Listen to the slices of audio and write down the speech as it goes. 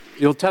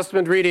The Old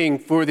Testament reading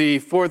for the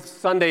fourth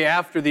Sunday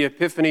after the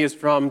Epiphany is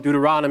from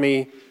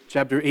Deuteronomy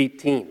chapter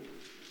 18.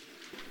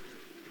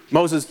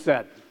 Moses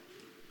said,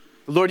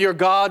 "The Lord your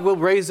God will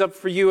raise up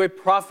for you a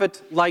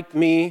prophet like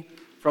me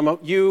from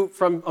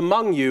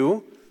among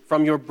you,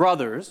 from your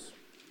brothers.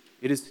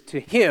 It is to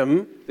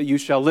him that you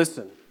shall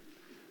listen,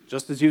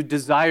 just as you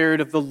desired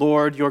of the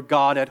Lord your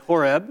God at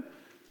Horeb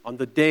on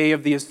the day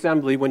of the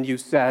assembly when you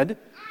said,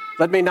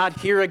 'Let me not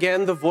hear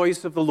again the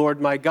voice of the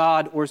Lord my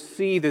God, or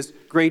see this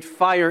great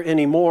fire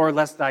anymore,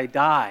 lest I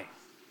die.'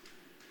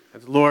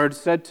 And the Lord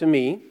said to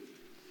me,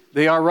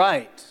 'They are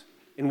right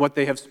in what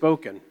they have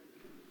spoken.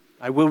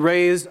 I will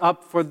raise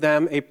up for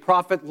them a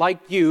prophet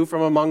like you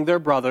from among their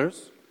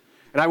brothers,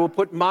 and I will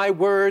put my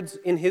words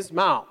in his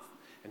mouth,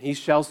 and he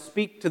shall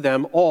speak to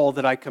them all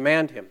that I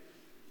command him.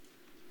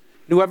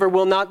 Whoever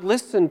will not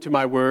listen to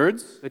my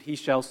words that he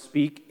shall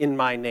speak in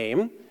my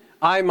name,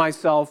 I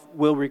myself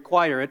will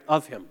require it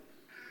of him.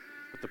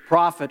 But the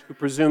prophet who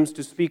presumes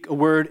to speak a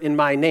word in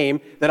my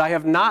name that I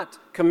have not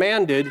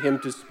commanded him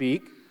to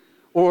speak,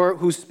 or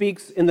who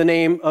speaks in the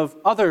name of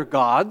other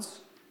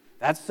gods,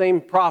 that same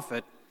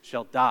prophet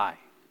shall die.'"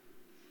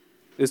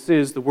 This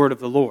is the word of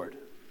the Lord.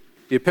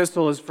 The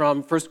epistle is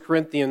from 1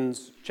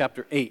 Corinthians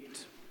chapter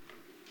 8.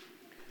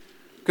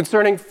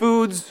 Concerning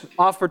foods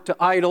offered to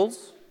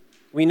idols,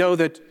 we know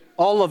that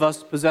all of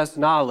us possess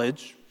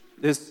knowledge.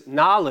 This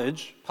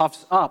knowledge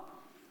puffs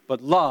up,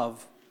 but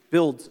love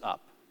builds up.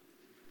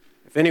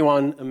 If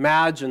anyone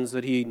imagines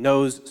that he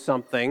knows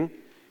something,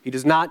 he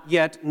does not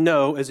yet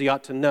know as he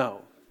ought to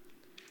know.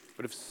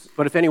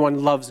 But if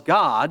anyone loves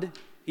God,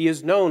 he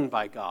is known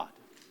by God.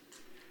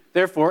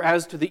 Therefore,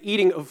 as to the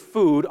eating of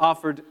food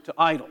offered to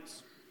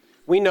idols,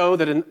 we know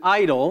that an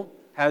idol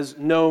has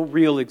no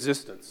real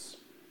existence,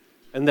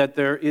 and that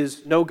there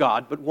is no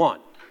God but one.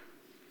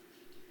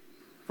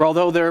 For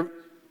although there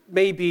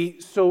may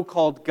be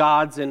so-called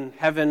gods in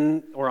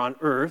heaven or on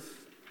earth,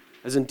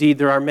 as indeed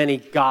there are many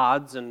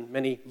gods and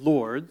many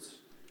lords,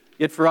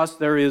 yet for us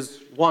there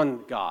is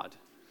one God,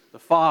 the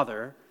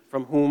Father,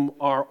 from whom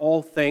are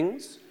all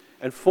things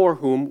and for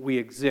whom we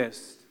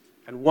exist,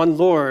 and one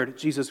Lord,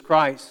 Jesus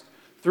Christ,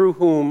 through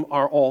whom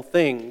are all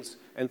things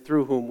and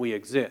through whom we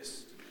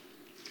exist.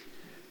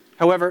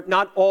 However,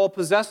 not all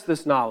possess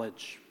this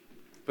knowledge,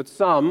 but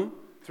some,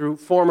 through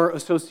former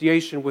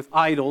association with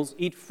idols,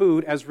 eat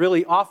food as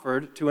really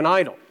offered to an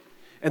idol,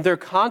 and their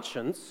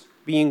conscience,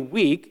 being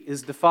weak,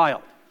 is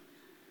defiled.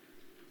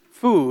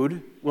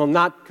 Food will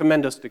not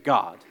commend us to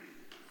God.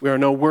 We are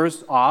no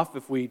worse off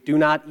if we do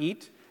not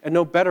eat, and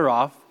no better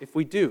off if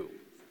we do.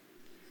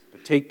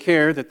 But take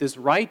care that this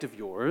right of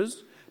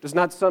yours does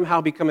not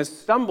somehow become a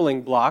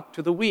stumbling block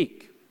to the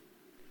weak.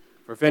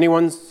 For if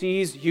anyone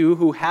sees you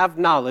who have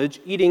knowledge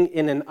eating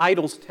in an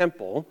idol's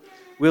temple,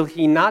 will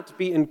he not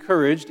be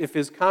encouraged, if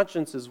his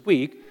conscience is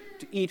weak,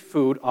 to eat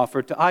food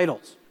offered to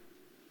idols?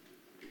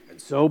 And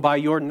so by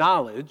your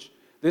knowledge,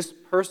 this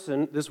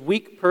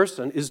weak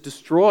person is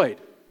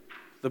destroyed,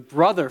 the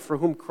brother for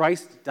whom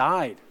Christ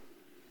died.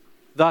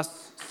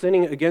 Thus,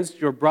 sinning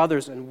against your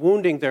brothers and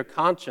wounding their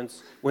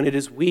conscience when it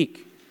is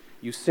weak,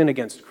 you sin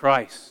against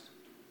Christ.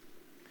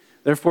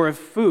 Therefore, if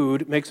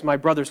food makes my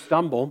brother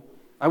stumble,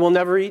 I will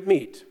never eat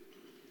meat,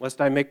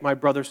 lest I make my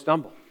brother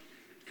stumble.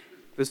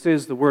 This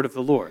is the word of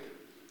the Lord.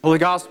 Holy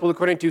Gospel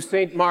according to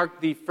St.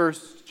 Mark, the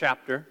first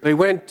chapter. They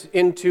went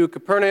into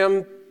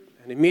Capernaum,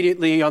 and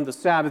immediately on the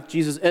Sabbath,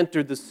 Jesus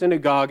entered the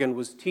synagogue and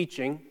was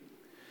teaching.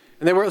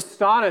 And they were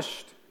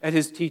astonished at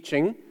his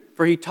teaching,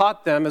 for he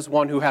taught them as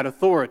one who had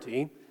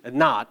authority, and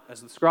not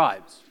as the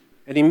scribes.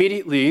 And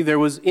immediately there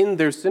was in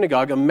their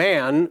synagogue a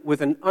man with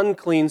an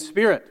unclean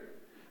spirit.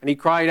 And he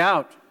cried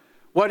out,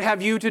 "What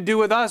have you to do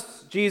with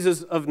us,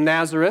 Jesus of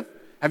Nazareth?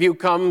 Have you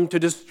come to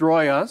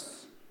destroy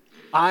us?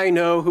 I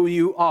know who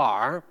you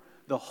are,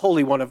 the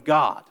Holy One of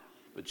God."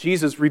 But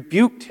Jesus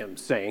rebuked him,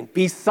 saying,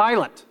 "Be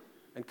silent,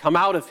 and come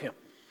out of him."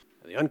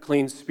 And the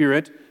unclean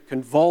spirit,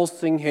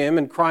 convulsing him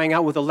and crying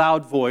out with a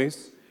loud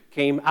voice,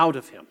 came out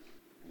of him.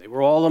 And they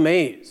were all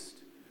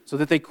amazed, so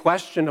that they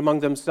questioned among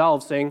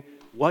themselves, saying,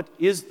 "What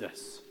is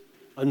this?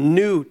 A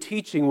new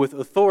teaching with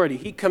authority.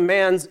 He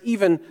commands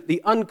even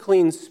the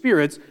unclean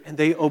spirits, and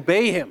they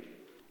obey him."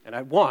 And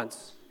at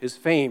once his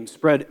fame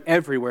spread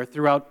everywhere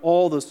throughout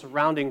all the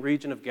surrounding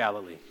region of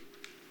Galilee.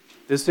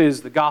 This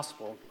is the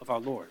gospel of our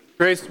Lord.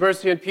 Grace,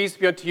 mercy, and peace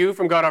be unto you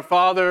from God our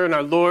Father and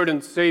our Lord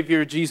and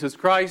Savior Jesus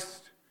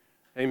Christ.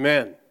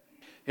 Amen.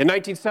 In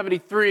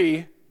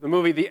 1973, the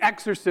movie The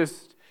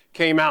Exorcist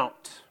came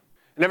out.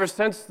 And ever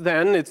since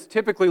then, it's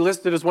typically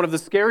listed as one of the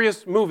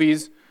scariest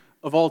movies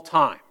of all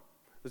time.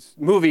 This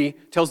movie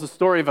tells the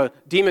story of a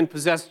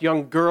demon-possessed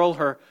young girl,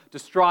 her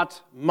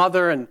distraught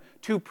mother, and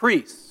two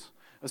priests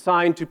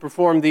assigned to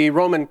perform the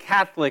Roman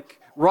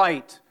Catholic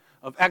rite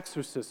of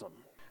exorcism.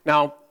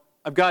 Now,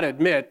 I've got to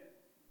admit,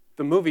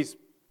 the movie's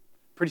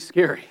pretty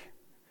scary.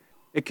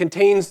 It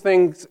contains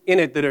things in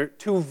it that are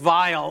too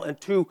vile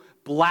and too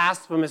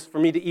blasphemous for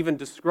me to even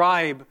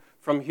describe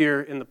from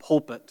here in the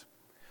pulpit.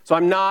 So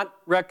I'm not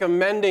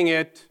recommending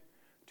it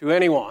to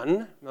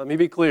anyone, let me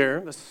be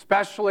clear,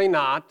 especially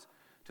not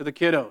to to the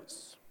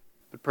kiddos.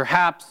 But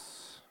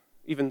perhaps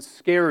even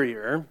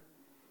scarier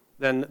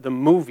than the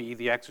movie,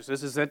 The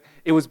Exorcist, is that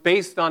it was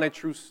based on a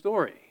true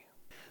story.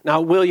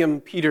 Now, William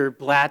Peter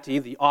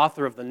Blatty, the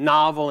author of the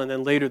novel and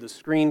then later the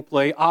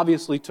screenplay,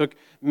 obviously took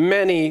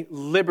many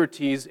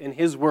liberties in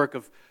his work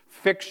of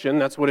fiction.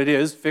 That's what it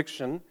is,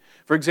 fiction.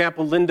 For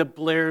example, Linda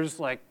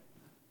Blair's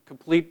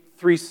complete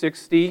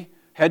 360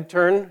 head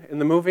turn in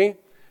the movie,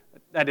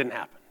 that didn't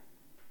happen.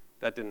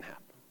 That didn't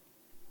happen.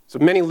 So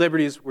many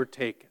liberties were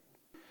taken.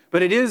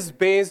 But it is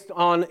based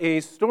on a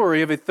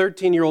story of a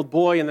 13-year-old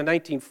boy in the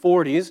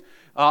 1940s.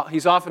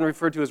 He's often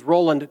referred to as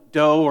Roland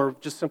Doe or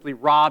just simply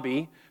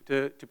Robbie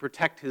to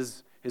protect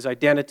his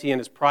identity and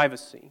his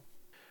privacy.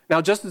 Now,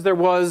 just as there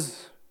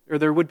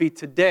would be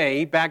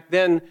today, back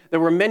then there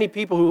were many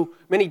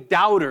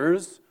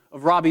doubters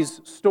of Robbie's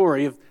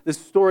story, of this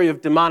story of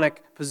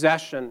demonic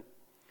possession.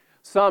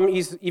 Some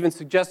even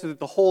suggested that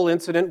the whole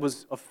incident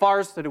was a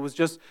farce, that it was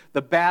just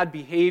the bad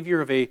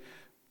behavior of a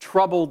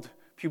troubled,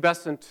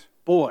 pubescent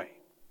boy.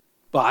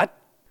 But,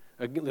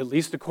 at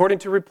least according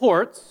to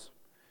reports,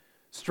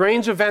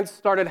 strange events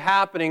started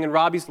happening in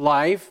Robbie's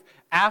life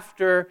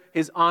after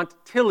his Aunt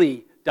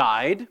Tilly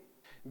died.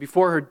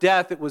 Before her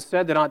death, it was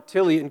said that Aunt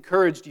Tilly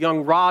encouraged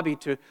young Robbie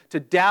to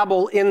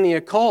dabble in the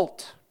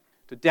occult,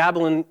 to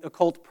dabble in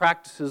occult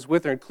practices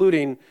with her,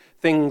 including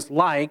things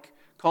like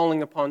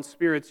calling upon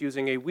spirits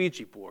using a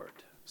Ouija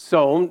board.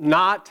 So,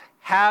 not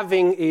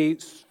having a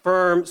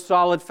firm,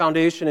 solid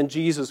foundation in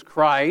Jesus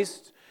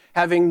Christ,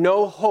 having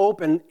no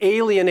hope and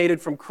alienated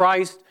from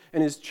Christ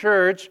and his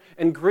church,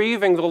 and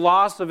grieving the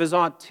loss of his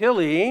Aunt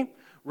Tilly,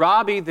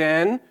 Robbie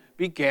then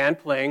began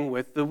playing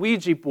with the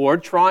Ouija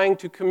board, trying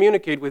to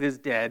communicate with his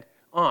dead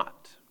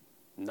aunt.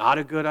 Not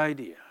a good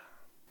idea,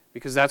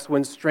 because that's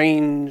when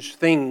strange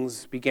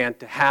things began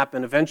to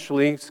happen,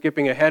 eventually,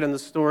 skipping ahead in the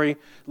story,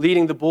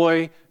 leading the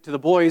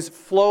boy's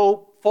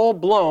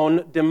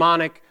full-blown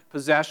demonic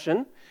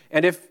possession.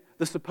 And if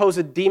the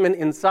supposed demon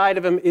inside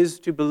of him is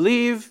to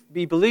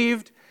be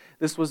believed,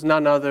 this was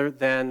none other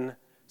than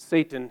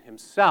Satan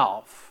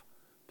himself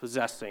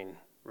possessing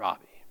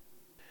Robbie.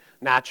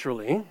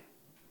 Naturally,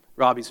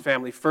 Robbie's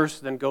family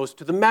first then goes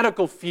to the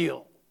medical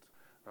field,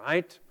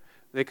 right?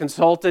 They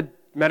consulted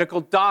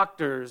medical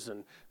doctors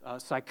and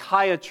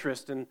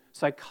psychiatrists and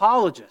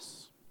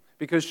psychologists,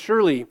 because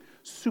surely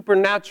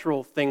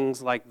supernatural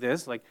things like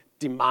this, like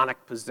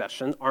demonic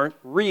possession, aren't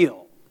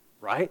real,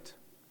 right?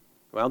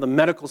 Well, the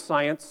medical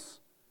science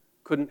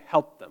couldn't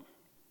help them.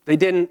 They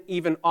didn't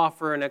even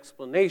offer an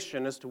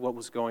explanation as to what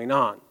was going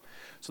on.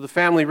 So the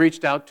family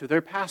reached out to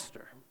their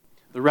pastor,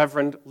 the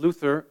Reverend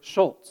Luther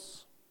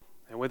Schultz.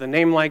 And with a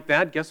name like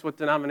that, guess what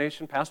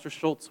denomination Pastor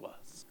Schultz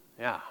was?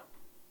 Yeah,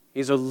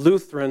 he's a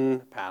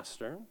Lutheran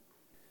pastor.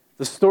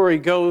 The story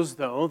goes,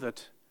 though,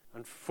 that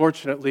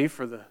unfortunately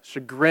for the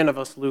chagrin of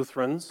us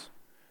Lutherans,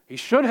 he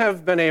should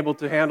have been able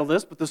to handle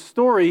this, but the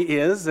story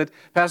is that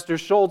Pastor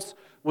Schultz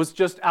was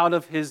just out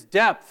of his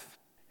depth.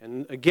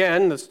 And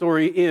again, the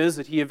story is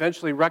that he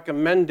eventually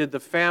recommended the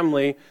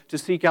family to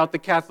seek out the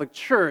Catholic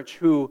Church,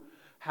 who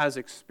has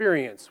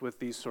experience with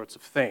these sorts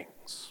of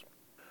things.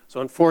 So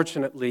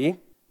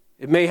unfortunately,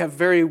 it may have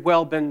very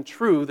well been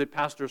true that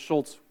Pastor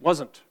Schultz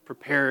wasn't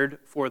prepared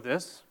for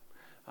this.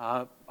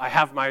 I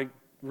have my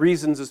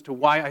reasons as to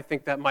why I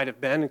think that might have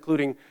been,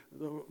 including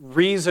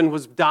reason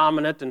was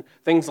dominant and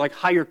things like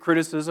higher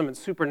criticism and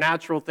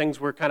supernatural things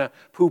were kind of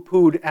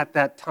poo-pooed at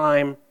that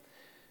time.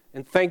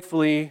 And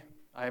thankfully,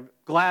 I'm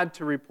glad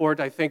to report,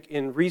 I think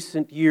in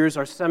recent years,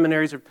 our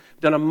seminaries have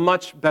done a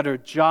much better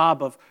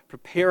job of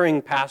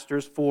preparing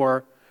pastors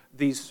for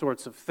these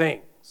sorts of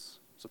things.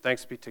 So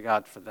thanks be to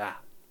God for that.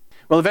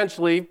 Well,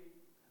 eventually,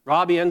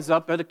 Robbie ends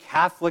up at a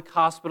Catholic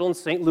hospital in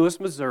St. Louis,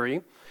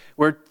 Missouri,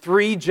 where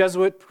 3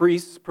 Jesuit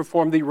priests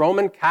performed the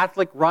Roman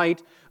Catholic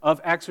rite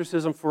of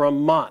exorcism for a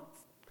month,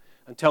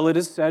 until it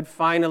is said,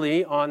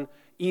 finally, on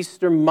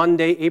Easter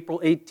Monday, April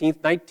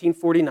 18th,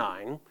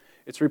 1949,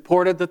 it's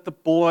reported that the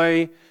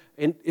boy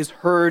is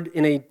heard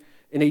in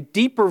a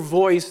deeper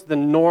voice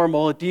than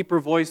normal, a deeper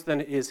voice than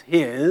is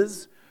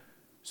his.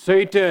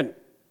 Satan,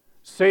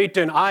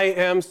 Satan, I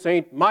am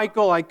Saint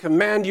Michael. I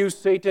command you,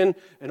 Satan,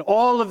 and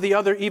all of the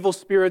other evil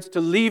spirits to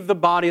leave the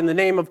body in the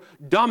name of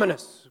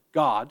Dominus,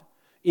 God,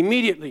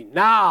 immediately,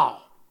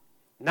 now.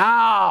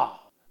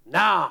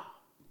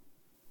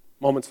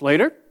 Moments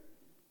later,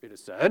 it is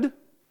said,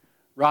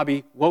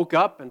 Robbie woke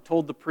up and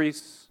told the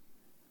priests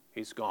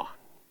he's gone.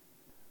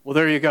 Well,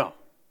 there you go.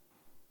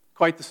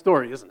 Quite the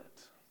story, isn't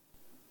it?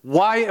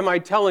 Why am I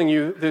telling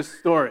you this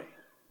story?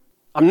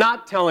 I'm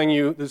not telling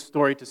you this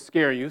story to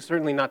scare you,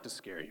 certainly not to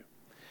scare you.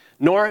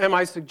 Nor am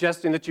I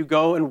suggesting that you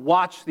go and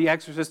watch The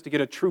Exorcist to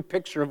get a true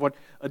picture of what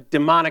a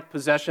demonic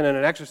possession and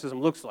an exorcism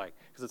looks like,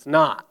 because it's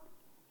not.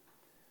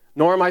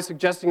 Nor am I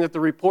suggesting that the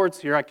reports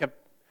here, I kept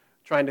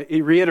trying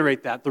to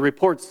reiterate that, the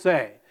reports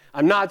say.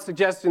 I'm not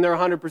suggesting they're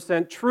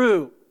 100%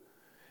 true,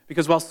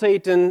 because while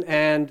Satan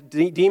and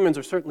demons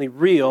are certainly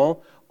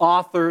real,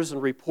 authors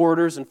and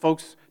reporters and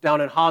folks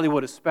down in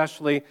Hollywood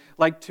especially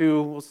like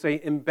to, we'll say,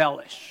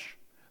 embellish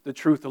the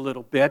truth a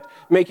little bit,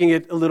 making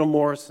it a little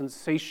more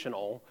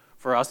sensational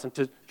for us and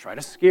to try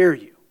to scare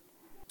you.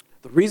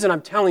 The reason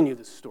I'm telling you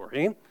this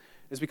story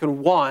is because,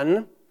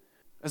 one,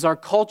 as our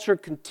culture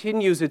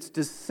continues its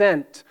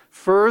descent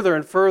further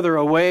and further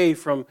away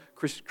from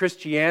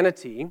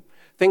Christianity,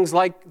 things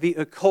like the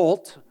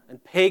occult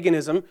and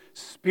paganism,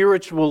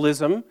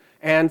 spiritualism,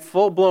 and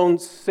full-blown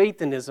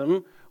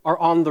Satanism are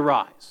on the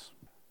rise.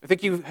 I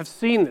think you have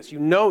seen this. You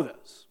know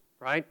this,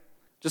 right?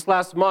 Just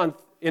last month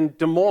in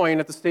Des Moines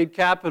at the state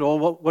capitol,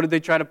 what did they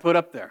try to put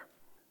up there?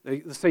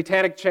 The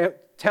Satanic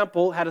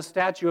temple had a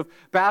statue of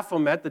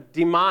Baphomet, the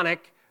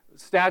demonic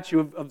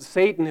statue of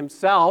Satan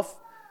himself.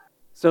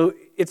 So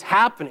it's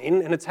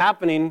happening, and it's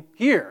happening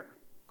here,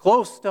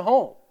 close to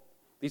home.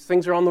 These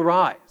things are on the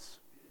rise.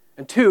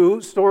 And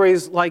two,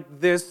 stories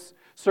like this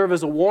serve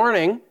as a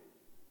warning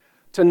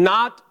to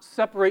not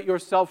separate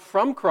yourself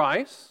from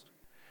Christ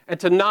and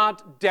to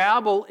not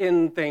dabble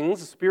in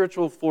things,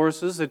 spiritual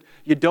forces that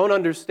you don't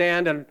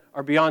understand and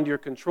are beyond your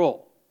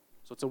control.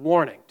 So it's a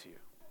warning to you.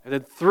 And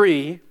then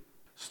three,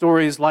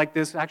 stories like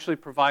this actually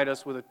provide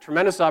us with a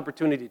tremendous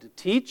opportunity to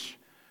teach,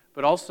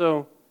 but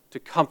also to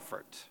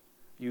comfort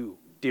you,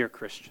 dear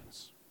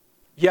Christians.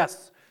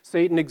 Yes,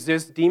 Satan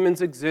exists,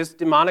 demons exist,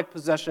 demonic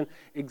possession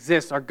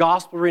exists. Our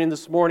gospel reading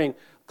this morning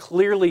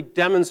clearly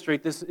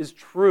demonstrate this is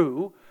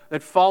true,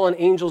 that fallen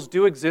angels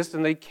do exist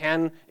and they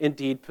can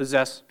indeed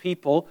possess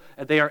people,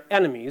 and they are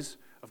enemies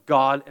of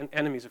God and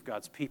enemies of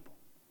God's people.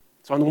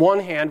 So on the one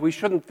hand, we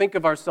shouldn't think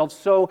of ourselves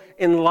so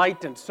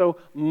enlightened, so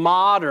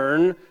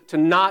modern, to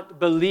not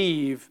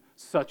believe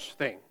such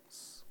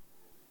things.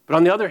 But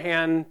on the other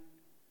hand,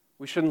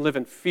 we shouldn't live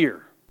in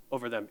fear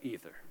over them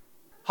either.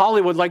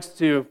 Hollywood likes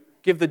to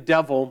give the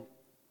devil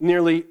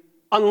nearly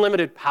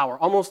unlimited power,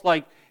 almost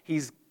like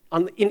he's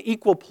in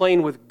equal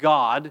plane with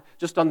God,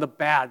 just on the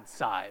bad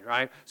side,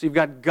 right? So you've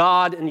got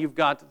God and you've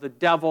got the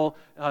devil,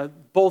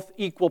 both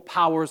equal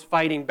powers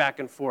fighting back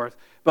and forth.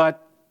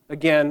 But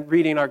again,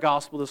 reading our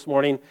gospel this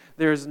morning,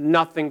 there's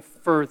nothing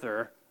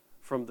further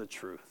from the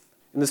truth.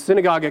 In the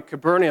synagogue at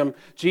Capernaum,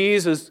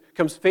 Jesus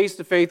comes face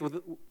to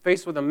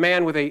face with a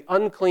man with an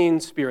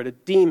unclean spirit, a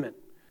demon.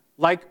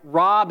 Like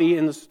Robbie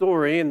in the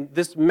story, and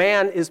this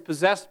man is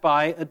possessed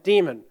by a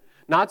demon.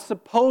 Not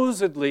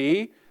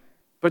supposedly,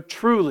 but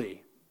truly,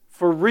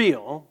 for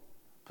real,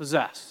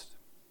 possessed.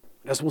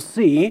 As we'll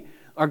see,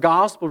 our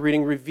gospel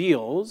reading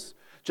reveals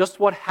just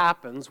what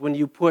happens when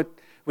you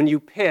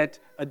pit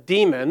a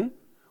demon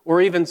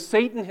or even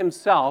Satan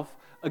himself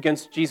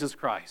against Jesus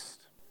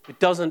Christ. It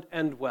doesn't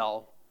end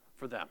well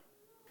for them.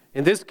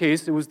 In this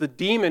case, it was the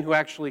demon who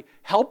actually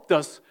helped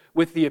us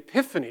with the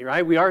Epiphany,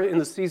 right? We are in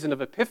the season of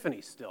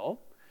Epiphany still.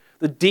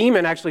 The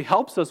demon actually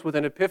helps us with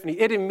an epiphany.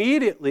 It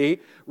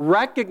immediately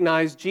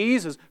recognized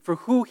Jesus for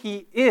who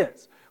he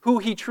is, who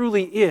he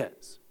truly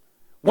is.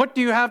 What do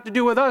you have to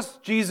do with us,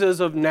 Jesus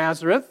of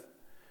Nazareth?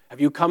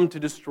 Have you come to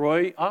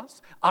destroy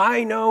us?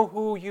 I know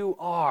who you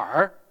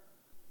are,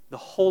 the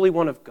Holy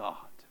One of God.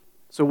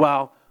 So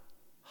while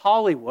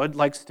Hollywood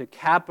likes to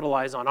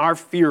capitalize on our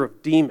fear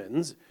of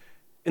demons,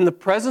 in the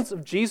presence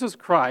of Jesus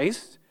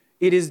Christ,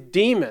 it is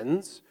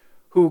demons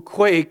who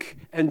quake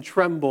and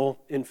tremble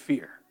in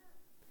fear.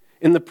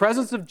 In the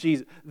presence of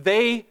Jesus,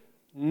 they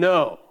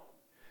know.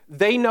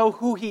 They know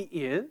who he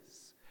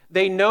is.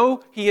 They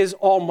know he is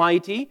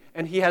almighty,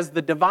 and he has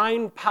the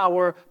divine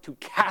power to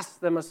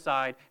cast them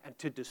aside and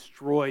to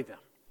destroy them.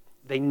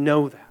 They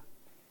know that.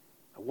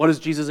 Now, what does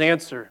Jesus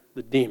answer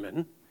the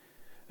demon?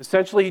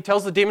 Essentially, he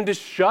tells the demon to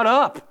shut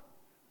up.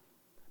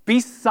 Be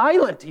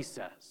silent, he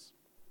says,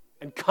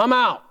 and come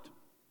out.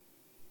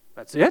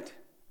 That's it?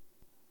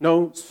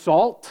 No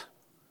salt,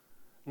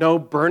 no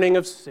burning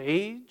of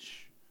sage,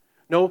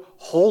 no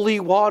holy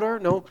water,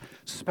 no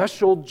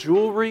special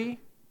jewelry,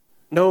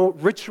 no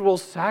ritual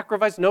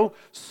sacrifice, no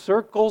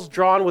circles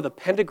drawn with a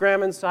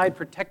pentagram inside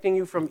protecting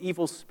you from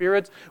evil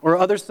spirits or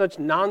other such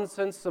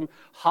nonsense, some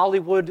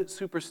Hollywood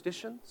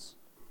superstitions.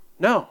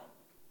 No,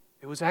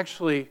 it was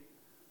actually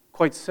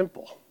quite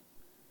simple.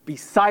 Be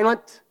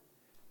silent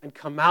and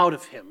come out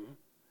of him,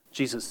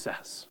 Jesus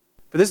says.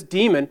 For this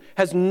demon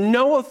has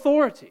no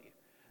authority,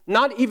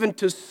 not even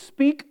to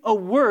speak a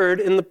word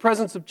in the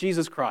presence of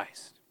Jesus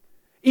Christ.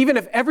 Even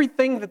if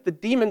everything that the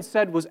demon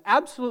said was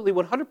absolutely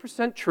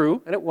 100%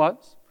 true, and it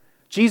was,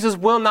 Jesus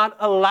will not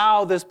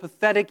allow this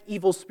pathetic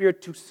evil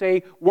spirit to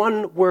say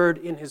one word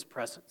in his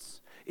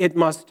presence. It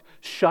must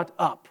shut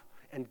up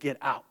and get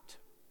out.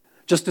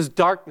 Just as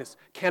darkness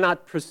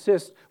cannot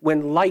persist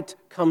when light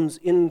comes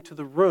into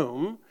the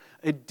room,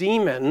 a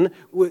demon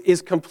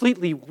is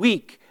completely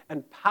weak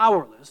and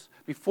powerless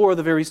before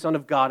the very Son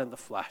of God in the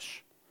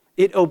flesh.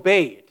 It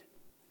obeyed.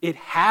 It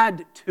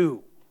had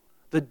to.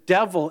 The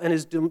devil and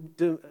his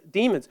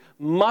demons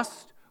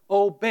must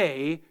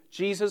obey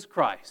Jesus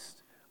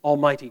Christ,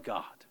 Almighty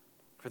God.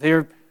 For they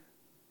are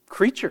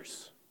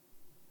creatures.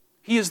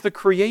 He is the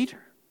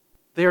creator.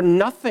 They are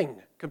nothing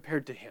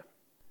compared to him.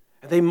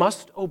 And they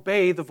must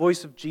obey the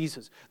voice of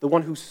Jesus, the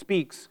one who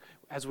speaks,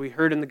 as we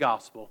heard in the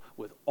gospel,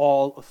 with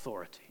all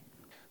authority.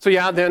 So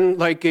yeah, then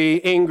like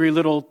a angry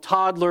little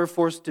toddler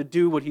forced to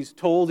do what he's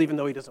told even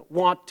though he doesn't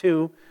want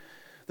to,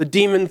 the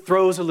demon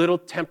throws a little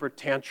temper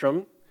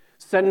tantrum,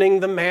 sending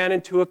the man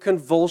into a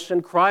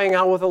convulsion, crying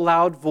out with a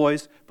loud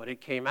voice, but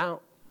it came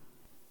out.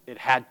 It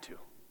had to.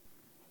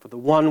 For the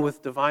one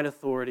with divine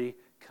authority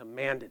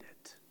commanded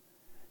it.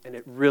 And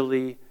it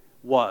really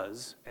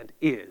was and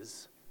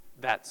is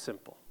that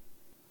simple.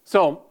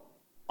 So,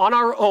 on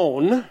our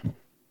own,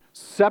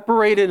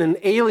 separated and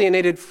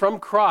alienated from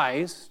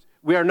Christ,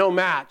 we are no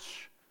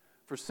match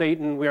for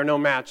Satan. We are no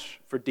match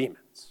for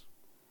demons.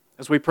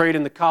 As we prayed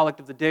in the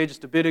collect of the day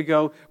just a bit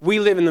ago, we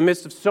live in the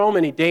midst of so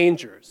many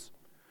dangers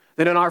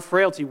that in our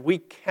frailty, we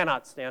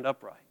cannot stand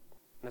upright.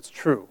 And that's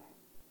true.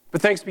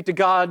 But thanks be to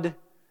God,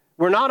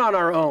 we're not on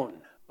our own,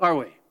 are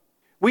we?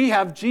 We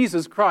have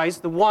Jesus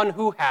Christ, the one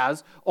who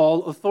has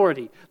all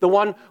authority, the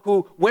one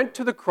who went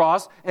to the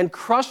cross and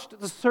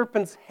crushed the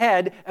serpent's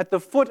head at the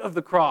foot of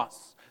the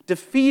cross,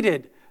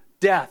 defeated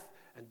death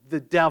and the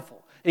devil.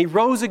 And he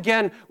rose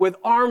again with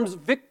arms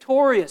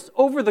victorious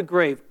over the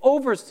grave,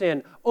 over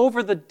sin,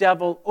 over the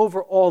devil,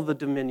 over all the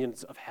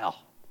dominions of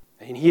hell.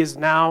 And he is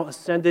now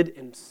ascended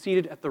and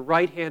seated at the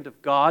right hand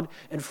of God.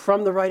 And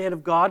from the right hand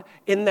of God,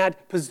 in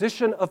that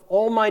position of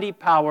almighty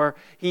power,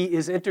 he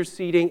is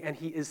interceding and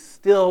he is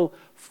still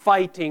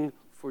fighting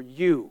for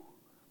you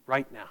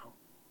right now.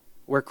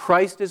 Where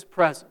Christ is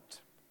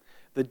present,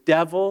 the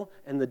devil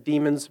and the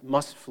demons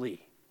must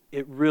flee.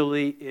 It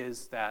really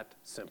is that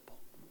simple.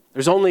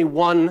 There's only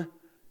one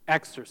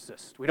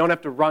exorcist. We don't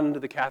have to run to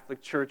the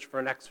Catholic Church for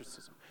an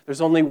exorcism.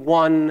 There's only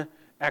one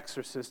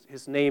exorcist.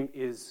 His name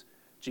is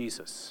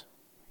Jesus.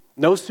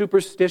 No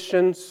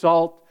superstition,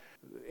 salt,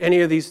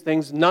 any of these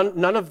things.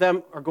 None of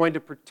them are going to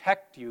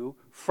protect you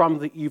from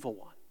the evil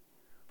one.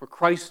 For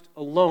Christ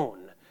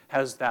alone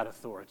has that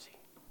authority.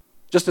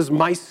 Just as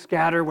mice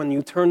scatter when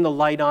you turn the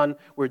light on,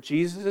 where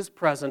Jesus is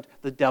present,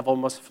 the devil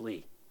must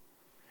flee.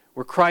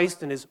 Where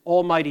Christ and his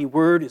almighty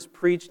word is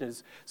preached and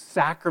his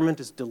sacrament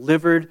is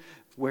delivered,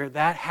 where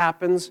that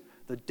happens,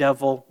 the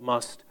devil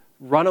must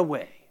run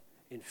away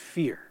in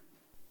fear.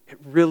 It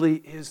really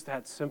is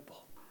that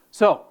simple.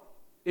 So,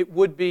 it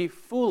would be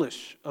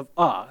foolish of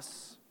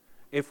us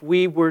if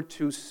we were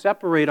to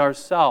separate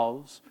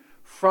ourselves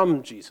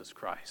from Jesus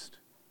Christ,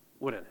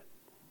 wouldn't it?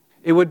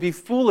 It would be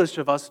foolish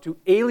of us to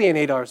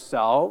alienate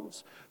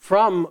ourselves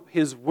from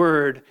his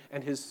word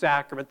and his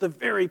sacrament, the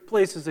very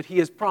places that he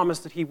has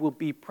promised that he will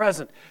be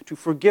present to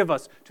forgive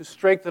us, to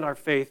strengthen our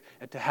faith,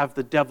 and to have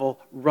the devil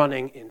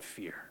running in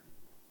fear.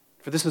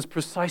 For this is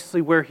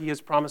precisely where he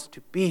has promised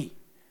to be,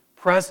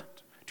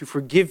 present, to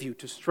forgive you,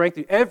 to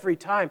strengthen you. Every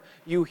time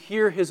you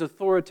hear his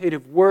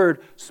authoritative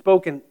word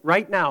spoken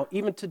right now,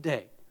 even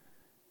today,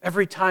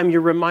 every time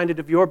you're reminded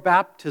of your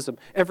baptism,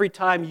 every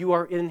time you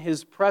are in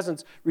his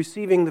presence,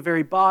 receiving the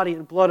very body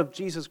and blood of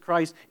Jesus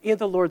Christ in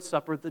the Lord's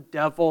Supper, the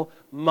devil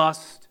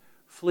must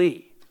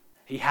flee.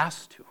 He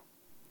has to.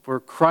 For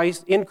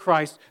Christ, in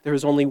Christ, there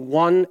is only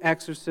one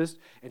exorcist,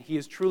 and he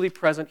is truly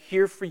present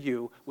here for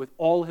you with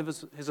all of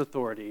his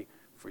authority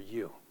for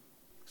you.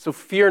 So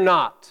fear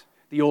not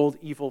the old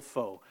evil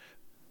foe.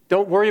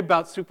 Don't worry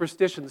about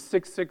superstition, the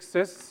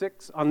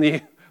 666 on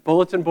the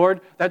bulletin board.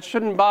 That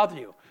shouldn't bother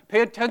you.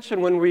 Pay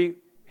attention when we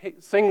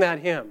sing that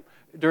hymn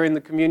during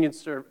the communion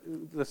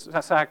the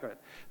sacrament.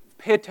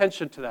 Pay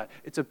attention to that.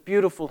 It's a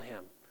beautiful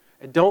hymn.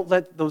 And don't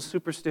let those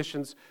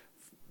superstitions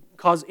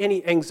cause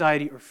any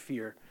anxiety or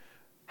fear.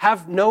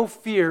 Have no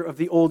fear of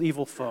the old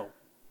evil foe.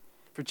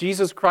 For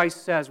Jesus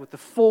Christ says, with the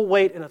full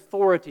weight and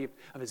authority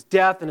of his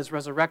death and his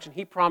resurrection,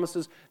 he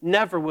promises,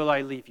 never will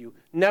I leave you,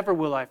 never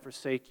will I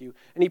forsake you.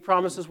 And he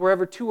promises,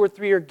 wherever 2 or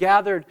 3 are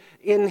gathered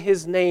in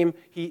his name,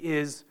 he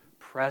is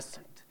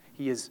present.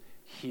 He is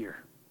here.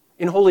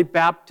 In holy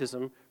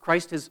baptism,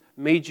 Christ has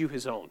made you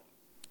his own.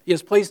 He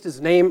has placed his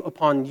name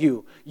upon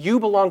you. You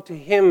belong to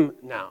him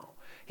now.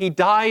 He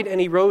died and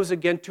he rose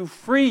again to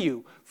free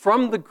you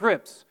from the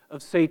grips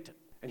of Satan.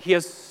 And he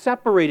has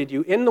separated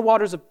you in the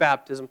waters of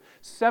baptism,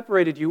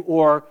 separated you,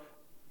 or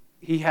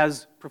he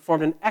has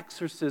performed an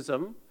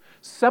exorcism,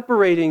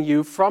 separating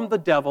you from the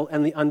devil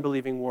and the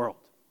unbelieving world.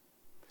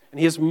 And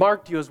he has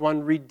marked you as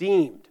one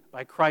redeemed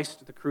by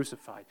Christ the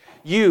crucified.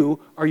 You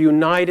are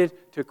united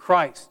to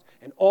Christ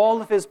and all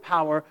of his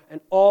power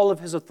and all of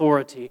his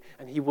authority,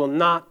 and he will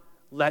not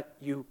let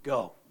you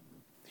go.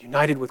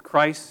 United with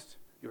Christ,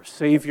 your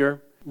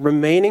Savior,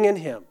 remaining in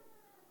him,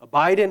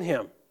 abide in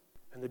him,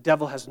 and the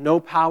devil has no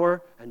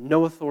power and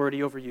no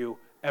authority over you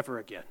ever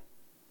again.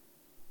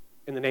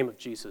 In the name of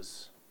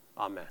Jesus,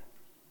 amen.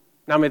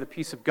 Now may the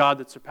peace of God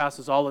that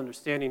surpasses all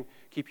understanding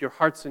keep your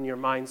hearts and your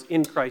minds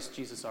in Christ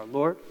Jesus our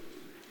Lord.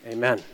 Amen.